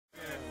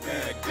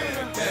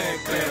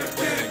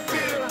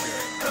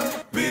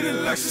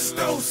like she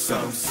stole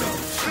something.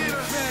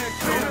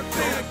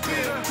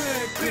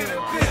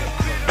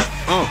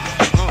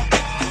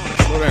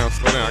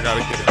 Slow down, I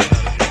gotta get it.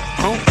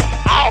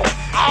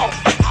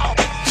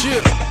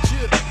 Chip.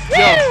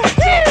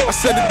 I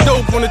set the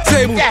dope on the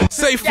table,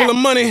 safe full of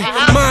money,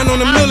 mine on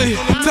the milli.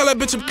 Tell that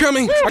bitch I'm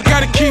coming, I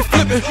gotta keep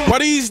flipping. While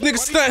these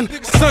niggas stuntin'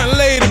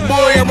 lady,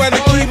 boy, I'd rather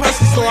keep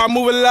hustling. So I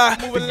move a lot,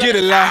 get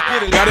it lot.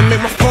 Gotta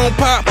make my phone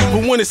pop,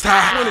 but when it's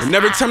hot. And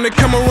every time they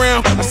come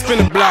around, I spin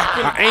a block.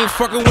 I ain't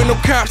fucking with no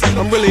cops,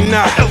 I'm really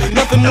not.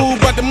 Nothing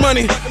move but the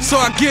money, so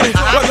I get it.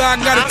 Whether I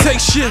gotta take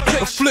shit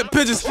or flip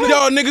pigeons,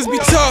 y'all niggas be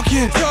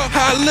talking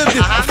how I lived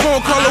it. A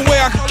phone call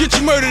away, I could get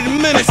you murdered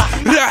in minutes.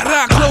 Rah,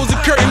 rah, close the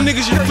curtain,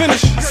 niggas, you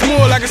finished. It's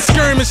more like a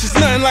skirmish, it's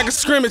nothing like a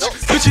scrimmage.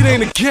 Bitch, it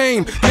ain't a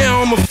game,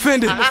 now I'm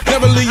offended.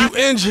 Never leave you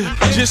injured,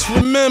 just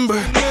remember,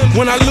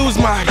 when I lose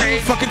my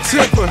fucking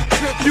temper,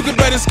 you can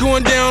bet it's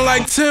going down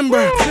like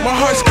timber. My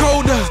heart's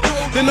colder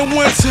than the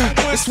winter,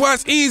 that's why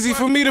it's easy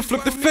for me to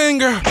flip the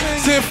finger.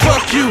 Saying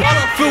fuck you,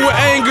 filled with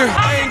anger.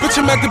 Bitch,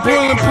 I'm at the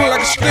boiling point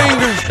like a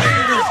stinger.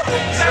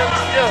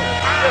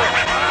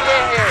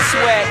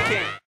 Swag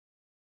King.